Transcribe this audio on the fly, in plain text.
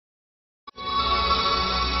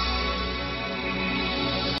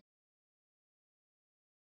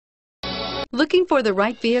Looking for the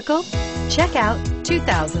right vehicle? Check out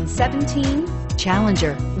 2017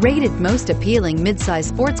 Challenger. Rated most appealing midsize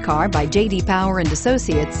sports car by J.D. Power and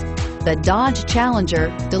Associates, the Dodge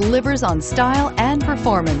Challenger delivers on style and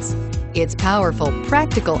performance. It's powerful,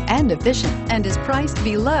 practical, and efficient, and is priced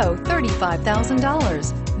below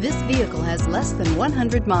 $35,000. This vehicle has less than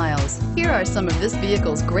 100 miles. Here are some of this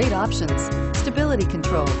vehicle's great options: stability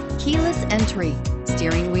control, keyless entry,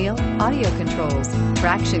 steering wheel audio controls,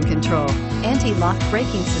 traction control, anti-lock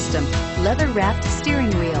braking system, leather-wrapped steering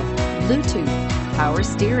wheel, Bluetooth, power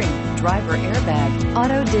steering, driver airbag,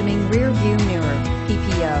 auto-dimming rear view mirror,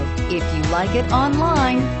 PPO. If you like it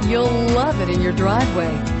online, you'll love it in your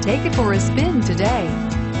driveway. Take it for a spin today.